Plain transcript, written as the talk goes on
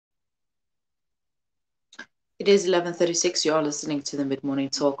It is 11:36. You are listening to the Mid-Morning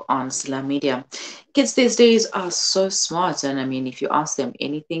Talk on Slam Media. Kids these days are so smart. And I mean, if you ask them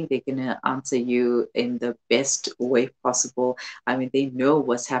anything, they're going to answer you in the best way possible. I mean, they know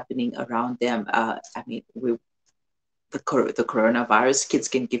what's happening around them. I mean, the coronavirus, kids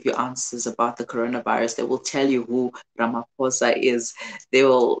can give you answers about the coronavirus. They will tell you who Ramaphosa is. They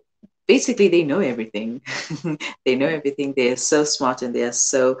will basically, they know everything. They know everything. They are so smart and they are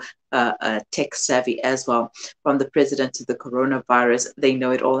so tech savvy as well. From the president to the coronavirus, they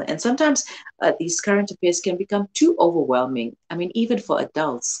know it all. And sometimes these current affairs can become too overwhelming. I mean, even for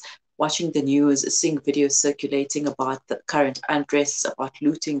adults, watching the news, seeing videos circulating about the current unrest, about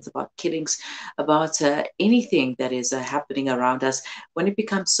lootings, about killings, about anything that is happening around us, when it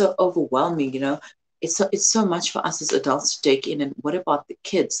becomes so overwhelming, it's so much for us as adults to take in. And what about the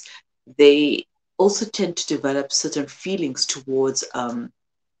kids? They also tend to develop certain feelings towards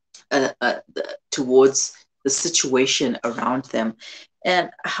towards the situation around them. And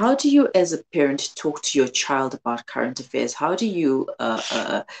how do you, as a parent, talk to your child about current affairs? How do you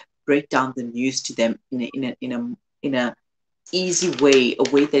break down the news to them in a easy way, a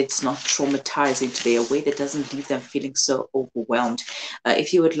way that's not traumatizing today, a way that doesn't leave them feeling so overwhelmed?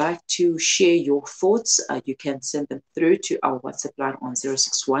 If you would like to share your thoughts, you can send them through to our WhatsApp line on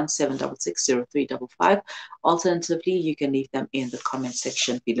 061 766 0355. Alternatively, you can leave them in the comment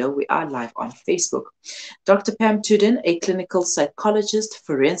section below. We are live on Facebook. Dr. Pam Tudin, a clinical psychologist,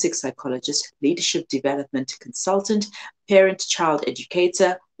 forensic psychologist, leadership development consultant, parent-child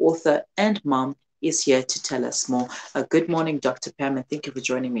educator, author, and mom, is here to tell us more. Good morning, Dr. Pam, and thank you for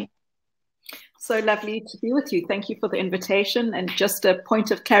joining me. So lovely to be with you. Thank you for the invitation. And just a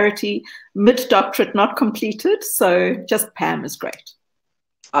point of clarity, mid-doctorate not completed, so just Pam is great.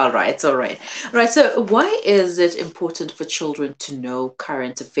 All right. Right. So why is it important for children to know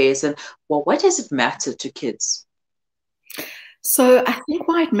current affairs, and why does it matter to kids? So I think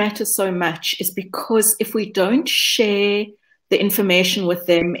why it matters so much is because if we don't share the information with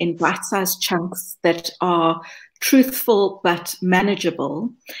them in bite-sized chunks that are truthful but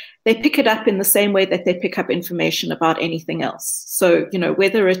manageable, they pick it up in the same way that they pick up information about anything else. So,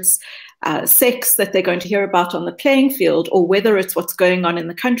 whether it's sex that they're going to hear about on the playing field, or whether it's what's going on in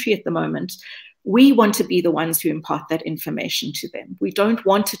the country at the moment, we want to be the ones who impart that information to them. We don't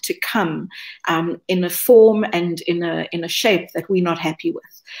want it to come in a form and in a shape that we're not happy with.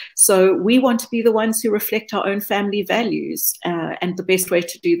 So we want to be the ones who reflect our own family values. And the best way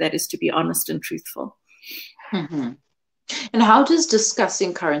to do that is to be honest and truthful. Mm-hmm. And how does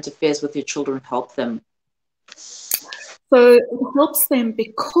discussing current affairs with your children help them? So it helps them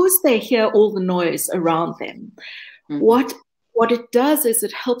because they hear all the noise around them. Mm-hmm. What it does is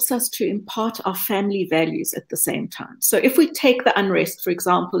it helps us to impart our family values at the same time. So if we take the unrest, for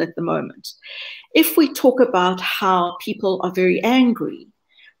example, at the moment, if we talk about how people are very angry,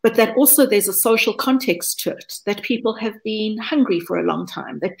 but that also there's a social context to it, that people have been hungry for a long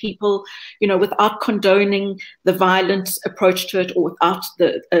time, that people, without condoning the violent approach to it, or without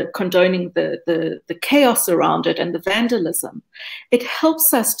condoning the chaos around it and the vandalism, it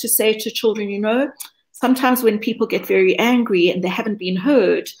helps us to say to children, sometimes when people get very angry and they haven't been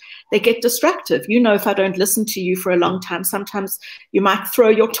heard, they get destructive. If I don't listen to you for a long time, sometimes you might throw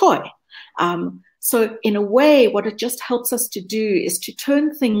your toy. So in a way, what it just helps us to do is to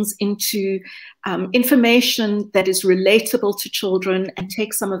turn things into information that is relatable to children and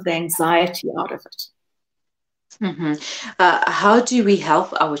take some of the anxiety out of it. Mm-hmm. How do we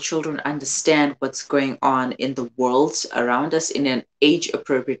help our children understand what's going on in the world around us in an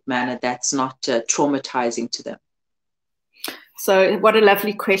age-appropriate manner that's not traumatizing to them? So what a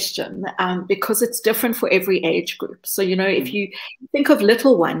lovely question, because it's different for every age group. So, if you think of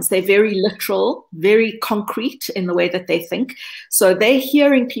little ones, they're very literal, very concrete in the way that they think. So they're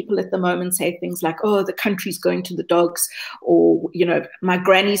hearing people at the moment say things like, oh, the country's going to the dogs. Or, my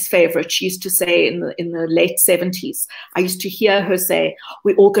granny's favorite, she used to say in the late 70s, I used to hear her say,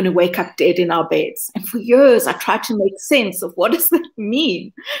 we're all going to wake up dead in our beds. And for years, I tried to make sense of what does that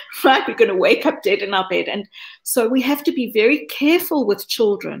mean, right? We're going to wake up dead in our bed. And so we have to be very careful with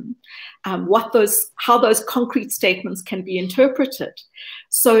children how those concrete statements can be interpreted.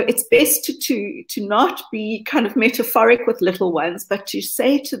 So it's best to not be kind of metaphoric with little ones, but to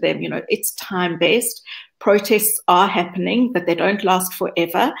say to them, it's time-based. Protests are happening, but they don't last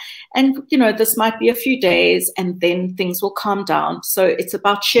forever. And, this might be a few days and then things will calm down. So it's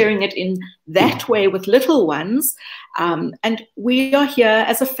about sharing it in that way with little ones. And we are here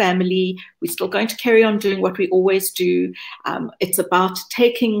as a family. We're still going to carry on doing what we always do. It's about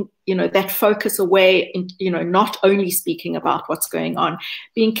taking that focus away, not only speaking about what's going on,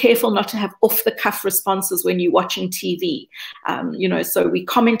 being careful not to have off-the-cuff responses when you're watching TV. So we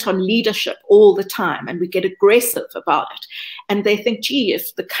comment on leadership all the time and we get aggressive about it. And they think, gee,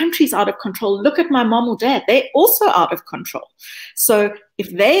 if the country's out of control, look at my mom or dad. They're also out of control. So if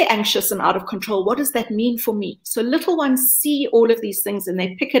they're anxious and out of control, what does that mean for me? So little ones see all of these things and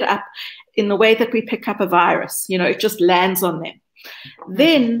they pick it up in the way that we pick up a virus. It just lands on them.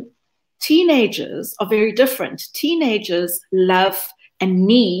 Then teenagers are very different. Teenagers love and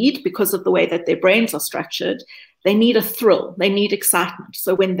need, because of the way that their brains are structured, they need a thrill, they need excitement.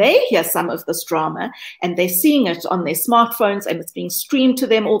 So when they hear some of this drama and they're seeing it on their smartphones and it's being streamed to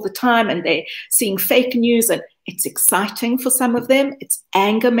them all the time and they're seeing fake news, and it's exciting for some of them, it's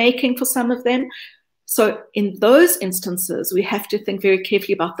anger-making for some of them. So in those instances, we have to think very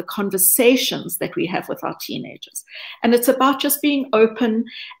carefully about the conversations that we have with our teenagers. And it's about just being open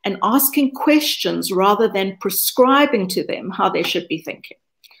and asking questions rather than prescribing to them how they should be thinking.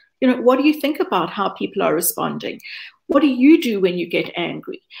 What do you think about how people are responding? What do you do when you get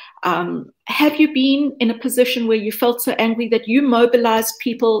angry? Have you been in a position where you felt so angry that you mobilized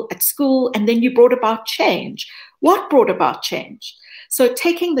people at school and then you brought about change? What brought about change? So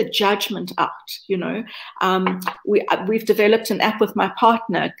taking the judgment out, we've developed an app with my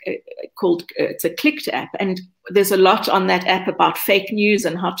partner called, it's a Clicked app, and there's a lot on that app about fake news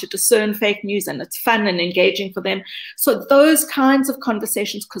and how to discern fake news, and it's fun and engaging for them. So those kinds of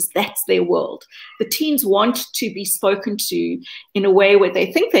conversations, because that's their world. The teens want to be spoken to in a way where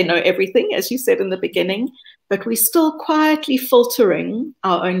they think they know everything, as you said in the beginning, but we're still quietly filtering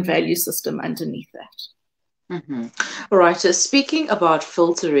our own value system underneath that. Mm-hmm. All right. So speaking about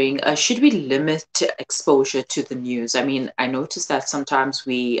filtering, should we limit exposure to the news? I mean, I noticed that sometimes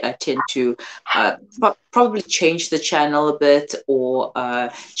we tend to probably change the channel a bit or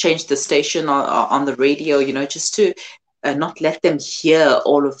change the station on the radio, just to not let them hear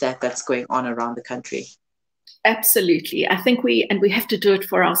all of that's going on around the country. Absolutely. I think we have to do it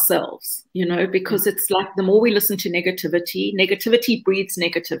for ourselves, because it's like the more we listen to negativity breeds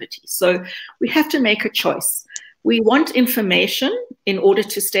negativity. So we have to make a choice. We want information in order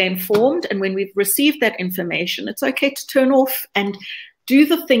to stay informed. And when we've received that information, it's okay to turn off and do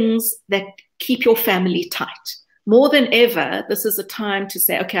the things that keep your family tight. More than ever, this is a time to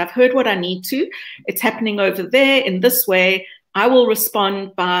say, okay, I've heard what I need to. It's happening over there in this way. I will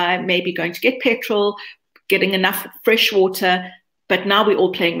respond by maybe going to get petrol, getting enough fresh water, but now we're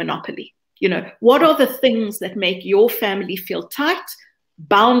all playing Monopoly. What are the things that make your family feel tight?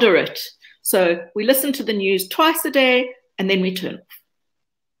 Bounder it. So we listen to the news twice a day and then we turn off.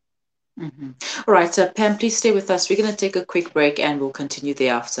 Mm-hmm. All right, Pam, please stay with us. We're going to take a quick break and we'll continue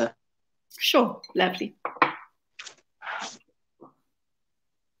thereafter. Sure, lovely.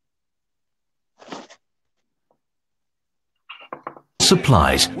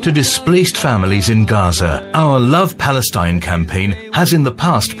 Supplies to displaced families in Gaza. Our Love Palestine campaign has in the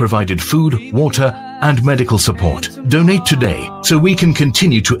past provided food, water, and medical support. Donate today so we can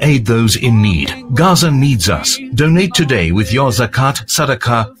continue to aid those in need. Gaza needs us. Donate today with your zakat,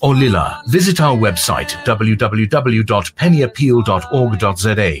 sadaqah, or lillah. Visit our website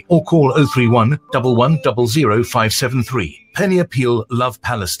www.pennyappeal.org.za or call 031 1100 573. Penny Appeal, Love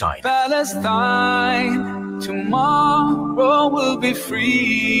Palestine. Palestine, tomorrow will be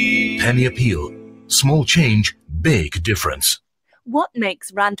free. Penny Appeal. Small change, big difference. What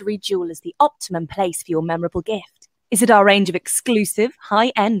makes Randery Jewelers the optimum place for your memorable gift? Is it our range of exclusive,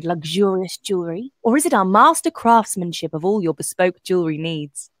 high-end, luxurious jewellery? Or is it our master craftsmanship of all your bespoke jewellery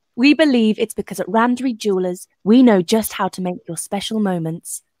needs? We believe it's because at Randery Jewelers, we know just how to make your special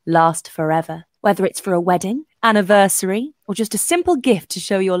moments last forever. Whether it's for a wedding, anniversary, or just a simple gift to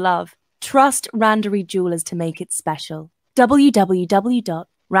show your love, trust Randery Jewelers to make it special.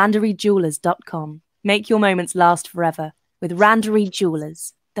 www.randeryjewelers.com. Make your moments last forever with Randery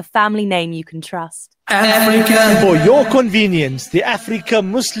Jewelers, the family name you can trust. Africa. For your convenience, the Africa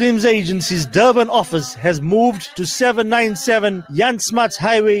Muslims Agency's Durban office has moved to 797 Jan Smuts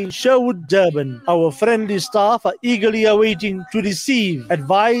Highway, Sherwood, Durban. Our friendly staff are eagerly awaiting to receive,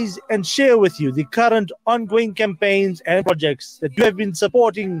 advise and share with you the current ongoing campaigns and projects that you have been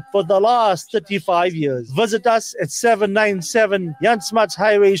supporting for the last 35 years. Visit us at 797 Jan Smuts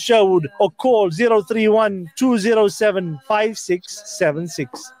Highway, Sherwood, or call 031 207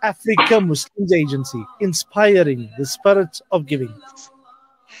 5676. Africa Muslims Agency, inspiring the spirit of giving.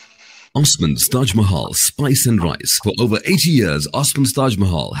 Osman's Taj Mahal Spice and Rice. For over 80 years, Osman's Taj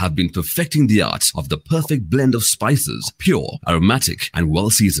Mahal have been perfecting the art of the perfect blend of spices, pure, aromatic, and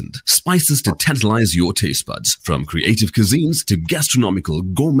well-seasoned. Spices to tantalize your taste buds. From creative cuisines to gastronomical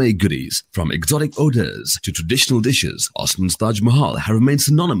gourmet goodies, from exotic odors to traditional dishes, Osman's Taj Mahal have remained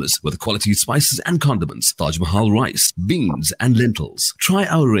synonymous with quality spices and condiments. Taj Mahal rice, beans, and lentils. Try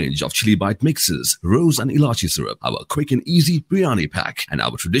our range of chili bite mixes, rose and ilachi syrup, our quick and easy biryani pack, and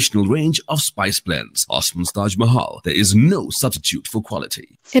our traditional range of spice blends. Osman's Taj Mahal. There is no substitute for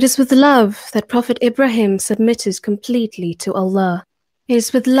quality. It is with love that Prophet Ibrahim submitted completely to Allah. It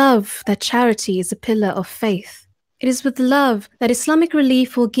is with love that charity is a pillar of faith. It is with love that Islamic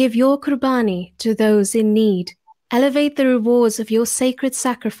Relief will give your qurbani to those in need. Elevate the rewards of your sacred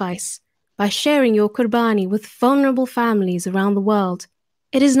sacrifice by sharing your qurbani with vulnerable families around the world.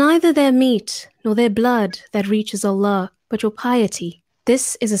 It is neither their meat nor their blood that reaches Allah, but your piety.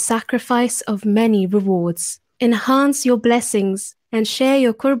 This is a sacrifice of many rewards. Enhance your blessings and share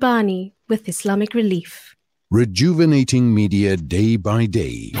your qurbani with Islamic Relief. Rejuvenating media day by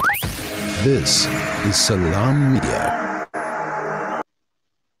day. This is Salam Media.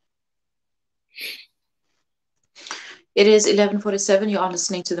 It is 11:47. You are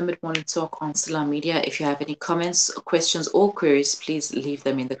listening to the Mid-Morning Talk on Salam Media. If you have any comments, questions, or queries, please leave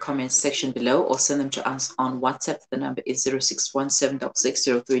them in the comments section below or send them to us on WhatsApp. The number is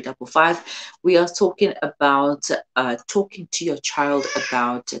 0617660355. We are talking about talking to your child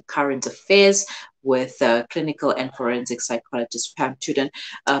about current affairs with clinical and forensic psychologist Pam Tudin.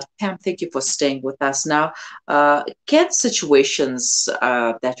 Pam, thank you for staying with us. Now, can situations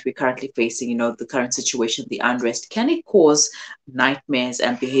that we're currently facing, the current situation, the unrest, can it cause nightmares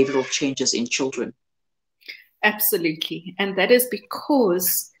and behavioral changes in children? Absolutely. And that is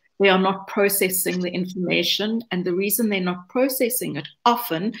because they are not processing the information. And the reason they're not processing it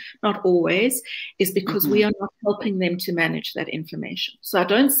often, not always, is because we are not helping them to manage that information. So I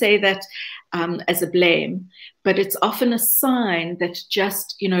don't say that as a blame, but it's often a sign that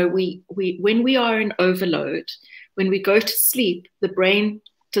just, when we are in overload, when we go to sleep, the brain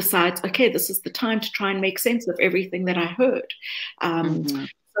decides, okay, this is the time to try and make sense of everything that I heard.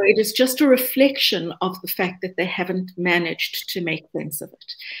 So it is just a reflection of the fact that they haven't managed to make sense of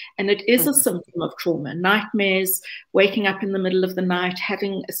it. And it is a symptom of trauma. Nightmares, waking up in the middle of the night,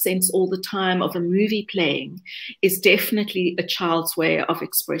 having a sense all the time of a movie playing is definitely a child's way of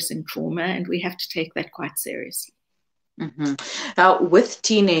expressing trauma, and we have to take that quite seriously. Now, with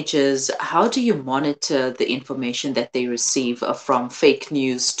teenagers, how do you monitor the information that they receive from fake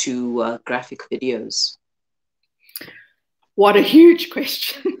news to graphic videos? What a huge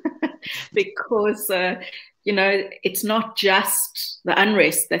question, because, it's not just the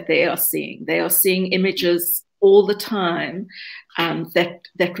unrest that they are seeing. They are seeing images all the time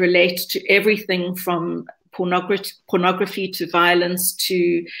that relate to everything from pornography to violence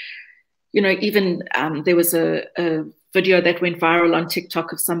to, even there was a video that went viral on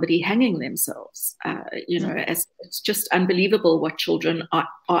TikTok of somebody hanging themselves. As it's just unbelievable what children are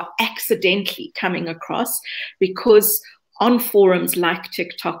accidentally coming across, because on forums like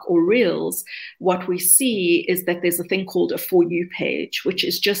TikTok or Reels, what we see is that there's a thing called a For You page, which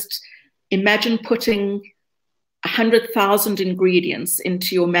is just, imagine putting 100,000 ingredients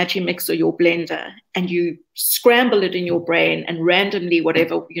into your Magimix or your blender, and you scramble it in your brain, and randomly,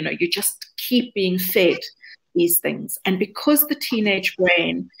 whatever, you just keep being fed these things. And because the teenage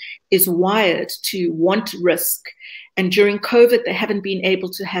brain is wired to want risk, and during COVID, they haven't been able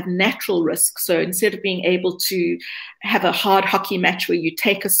to have natural risk. So instead of being able to have a hard hockey match where you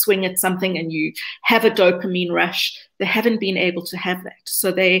take a swing at something and you have a dopamine rush, they haven't been able to have that.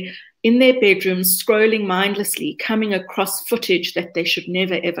 So they, in their bedrooms, scrolling mindlessly, coming across footage that they should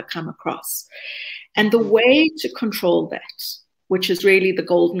never, ever come across. And the way to control that, which is really the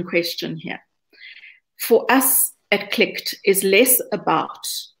golden question here, for us at Clicked, is less about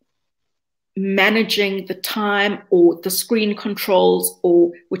managing the time or the screen controls,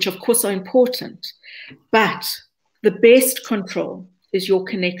 which of course are important, but the best control is your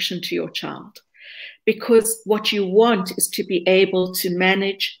connection to your child, because what you want is to be able to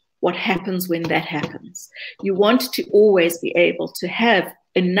manage what happens when that happens. You want to always be able to have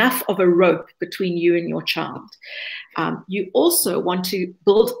enough of a rope between you and your child. You also want to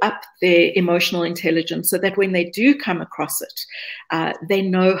build up their emotional intelligence so that when they do come across it, they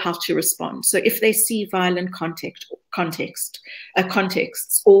know how to respond. So if they see violent contexts,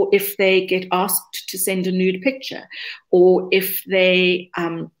 or if they get asked to send a nude picture, or if they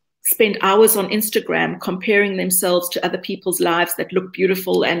spend hours on Instagram comparing themselves to other people's lives that look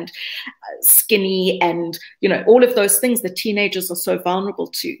beautiful and skinny and, you know, all of those things that teenagers are so vulnerable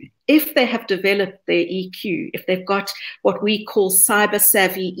to. If they have developed their EQ, if they've got what we call cyber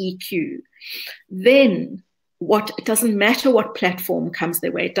savvy EQ, then it doesn't matter what platform comes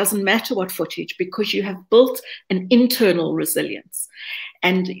their way, it doesn't matter what footage, because you have built an internal resilience.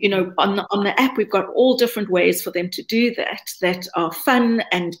 And, you know, on the app, we've got all different ways for them to do that are fun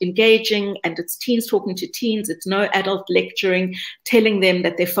and engaging, and it's teens talking to teens. It's no adult lecturing, telling them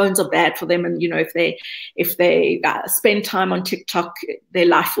that their phones are bad for them. And, you know, if they spend time on TikTok, their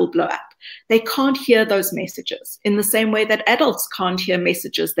life will blow up. They can't hear those messages in the same way that adults can't hear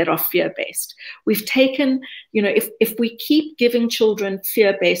messages that are fear-based. We've taken, you know, if we keep giving children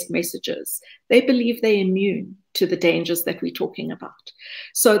fear-based messages, they believe they're immune to the dangers that we're talking about.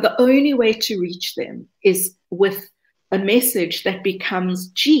 So the only way to reach them is with a message that becomes,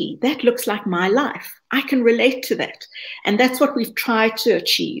 gee, that looks like my life. I can relate to that. And that's what we've tried to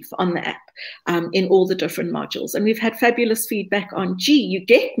achieve on the app in all the different modules. And we've had fabulous feedback on, gee, you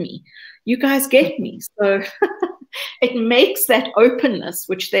get me. You guys get me. So it makes that openness,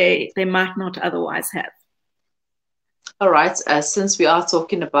 which they might not otherwise have. All right. Since we are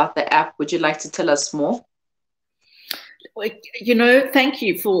talking about the app, would you like to tell us more? You know, thank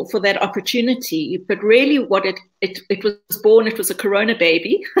you for that opportunity. But really what it was born, it was a Corona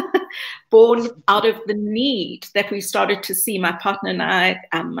baby, born out of the need that we started to see, my partner and I,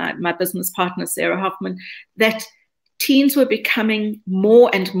 my business partner, Sarah Hoffman, that teens were becoming more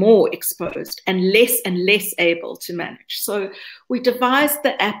and more exposed and less able to manage. So we devised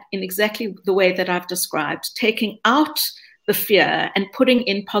the app in exactly the way that I've described, taking out the fear and putting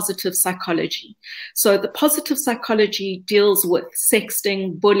in positive psychology. So the positive psychology deals with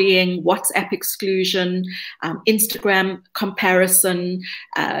sexting, bullying, WhatsApp exclusion, Instagram comparison,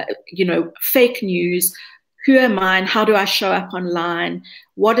 you know, fake news. Who am I and how do I show up online?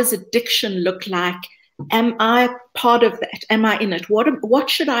 What does addiction look like? Am I part of that? Am I in it? What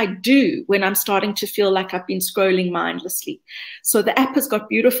should I do when I'm starting to feel like I've been scrolling mindlessly? So the app has got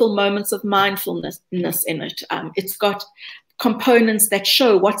beautiful moments of mindfulness in it. It's got components that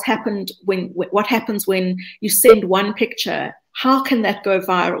show what happens when you send one picture. How can that go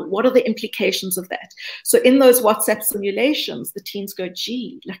viral? What are the implications of that? So in those WhatsApp simulations, the teens go,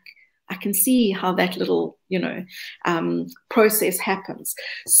 gee, like, I can see how that little, you know, process happens.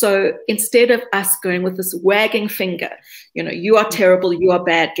 So instead of us going with this wagging finger, you know, you are terrible, you are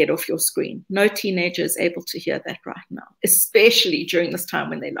bad, get off your screen. No teenager is able to hear that right now, especially during this time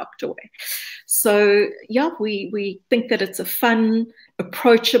when they're locked away. So yeah, we think that it's a fun,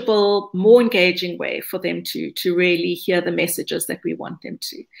 approachable, more engaging way for them to really hear the messages that we want them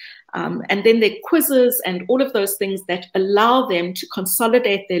to. And then there are quizzes and all of those things that allow them to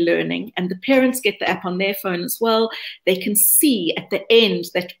consolidate their learning, and the parents get the app on their phone as well. They can see at the end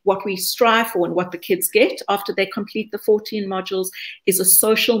that what we strive for and what the kids get after they complete the 14 modules is a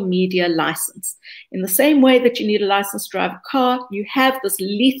social media license. In the same way that you need a license to drive a car, you have this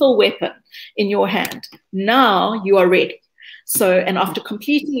lethal weapon in your hand. Now you are ready. So, and after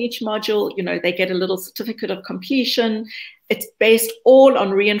completing each module, you know, they get a little certificate of completion. It's based all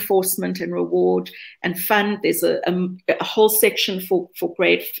on reinforcement and reward and fun. There's a whole section for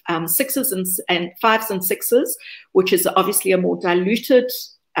grade 6s and 5s and 6s, which is obviously a more diluted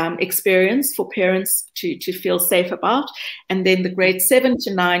experience for parents to feel safe about. And then the grade 7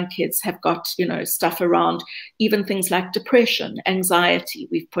 to 9 kids have got, you know, stuff around even things like depression, anxiety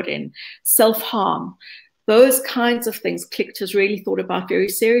we've put in, self-harm. Those kinds of things Clicked has really thought about very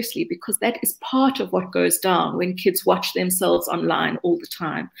seriously, because that is part of what goes down when kids watch themselves online all the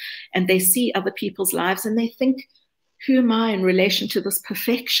time and they see other people's lives and they think, who am I in relation to this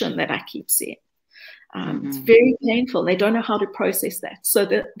perfection that I keep seeing? It's very painful. They don't know how to process that. So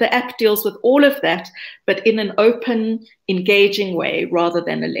the app deals with all of that, but in an open, engaging way rather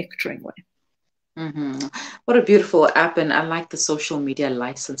than a lecturing way. What a beautiful app. And I like the social media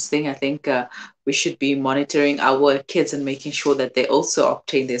license thing. I think we should be monitoring our kids and making sure that they also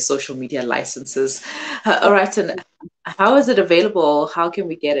obtain their social media licenses. All right. And how is it available? How can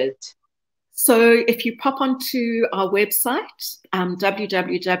we get it? So if you pop onto our website,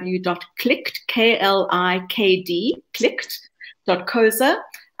 www.clicked, K-L-I-K-D, clicked.coza,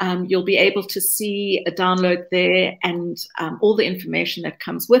 You'll be able to see a download there and all the information that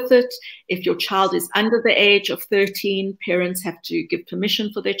comes with it. If your child is under the age of 13, parents have to give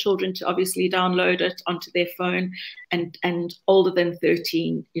permission for their children to obviously download it onto their phone, and older than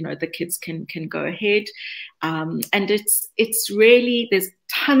 13, you know, the kids can go ahead. And it's really, there's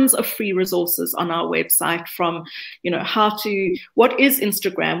tons of free resources on our website, from, you know, what is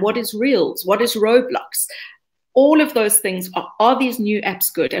Instagram, what is Reels, what is Roblox. All of those things. Are these new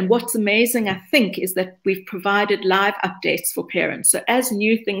apps good? And what's amazing, I think, is that we've provided live updates for parents. So as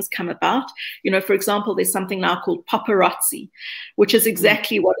new things come about, you know, for example, there's something now called paparazzi, which is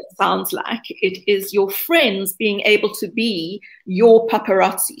exactly what it sounds like. It is your friends being able to be your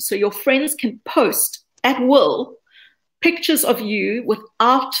paparazzi. So your friends can post at will pictures of you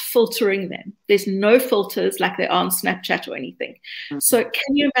without filtering them. There's no filters like there are on Snapchat or anything. So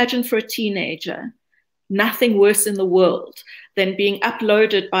can you imagine, for a teenager, nothing worse in the world than being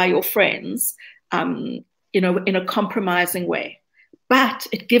uploaded by your friends, you know, in a compromising way. But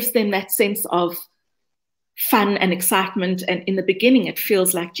it gives them that sense of fun and excitement. And in the beginning, it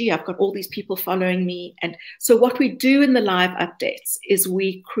feels like, gee, I've got all these people following me. And so what we do in the live updates is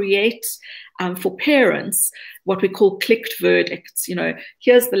we create for parents what we call clicked verdicts. You know,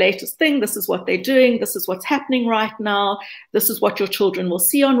 here's the latest thing. This is what they're doing. This is what's happening right now. This is what your children will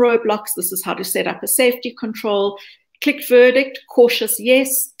see on Roblox. This is how to set up a safety control. Clicked verdict, cautious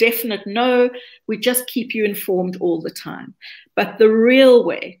yes, definite no. We just keep you informed all the time. But the real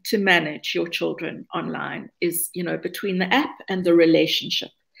way to manage your children online is, you know, between the app and the relationship.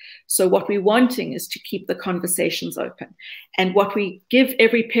 So what we're wanting is to keep the conversations open. And what we give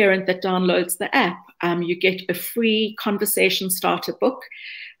every parent that downloads the app, you get a free conversation starter book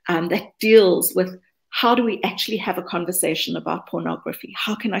that deals with, how do we actually have a conversation about pornography?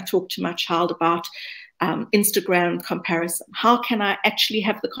 How can I talk to my child about Instagram comparison? How can I actually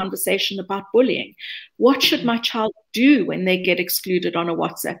have the conversation about bullying? What should my child do when they get excluded on a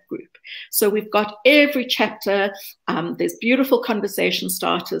WhatsApp group? So we've got every chapter. There's beautiful conversation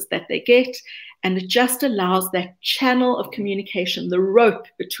starters that they get, and it just allows that channel of communication, the rope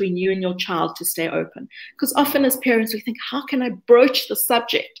between you and your child, to stay open. Because often as parents, we think, how can I broach the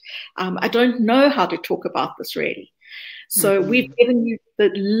subject? I don't know how to talk about this really. So we've given you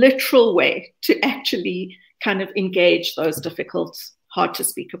the literal way to actually kind of engage those difficult, hard to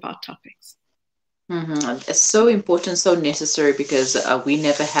speak about topics. It's so important, so necessary, because we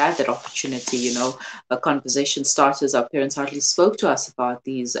never had that opportunity, you know, conversation starters. Our parents hardly spoke to us about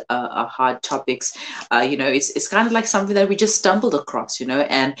these hard topics. You know, it's kind of like something that we just stumbled across, you know,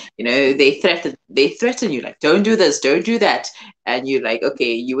 and, you know, they threaten you, like, don't do this, don't do that. And you're like,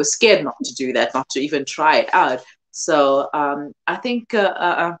 okay, you were scared not to do that, not to even try it out. So I think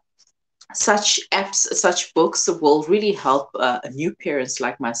such apps, such books will really help new parents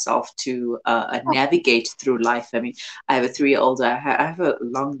like myself to navigate through life. I mean, I have a 3-year-old. I have a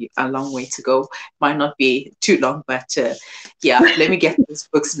long way to go. Might not be too long, but yeah, let me get these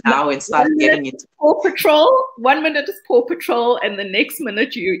books now and start getting into Paw Patrol. 1 minute is Paw Patrol, and the next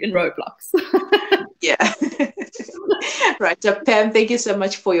minute you're in Roblox. Yeah. Right. Pam, thank you so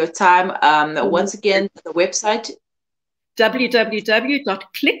much for your time. Once again, the website,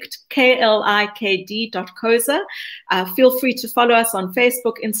 www.clicked.co.za. Feel free to follow us on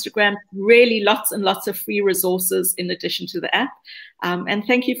Facebook, Instagram. Really lots and lots of free resources in addition to the app. And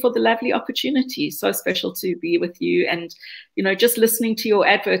thank you for the lovely opportunity. So special to be with you. And, you know, just listening to your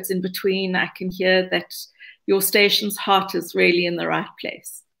adverts in between, I can hear that your station's heart is really in the right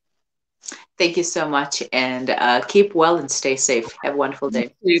place. Thank you so much, and keep well and stay safe. Have a wonderful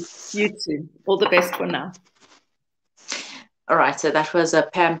day. You too. All the best for now. All right, so that was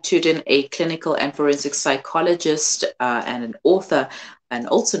Pam Tudin, a clinical and forensic psychologist and an author, and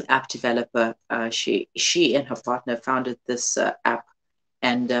also an app developer. She and her partner founded this app.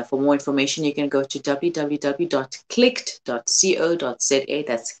 And for more information, you can go to www.clicked.co.za.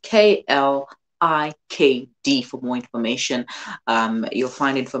 That's KLIKD for more information. You'll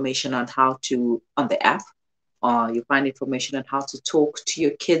find information on how to, on the app, you'll find information on how to talk to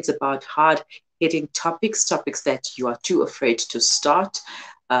your kids about hard-hitting topics that you are too afraid to start.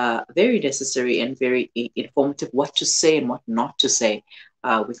 Very necessary and very informative, what to say and what not to say.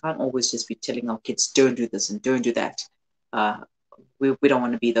 We can't always just be telling our kids, don't do this and don't do that. We don't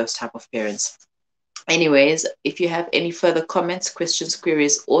want to be those type of parents. Anyways, if you have any further comments, questions,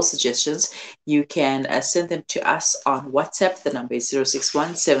 queries, or suggestions, you can send them to us on WhatsApp. The number is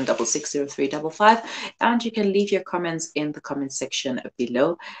 061 766 0355, and you can leave your comments in the comment section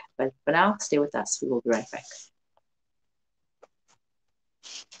below. But for now, stay with us. We will be right back.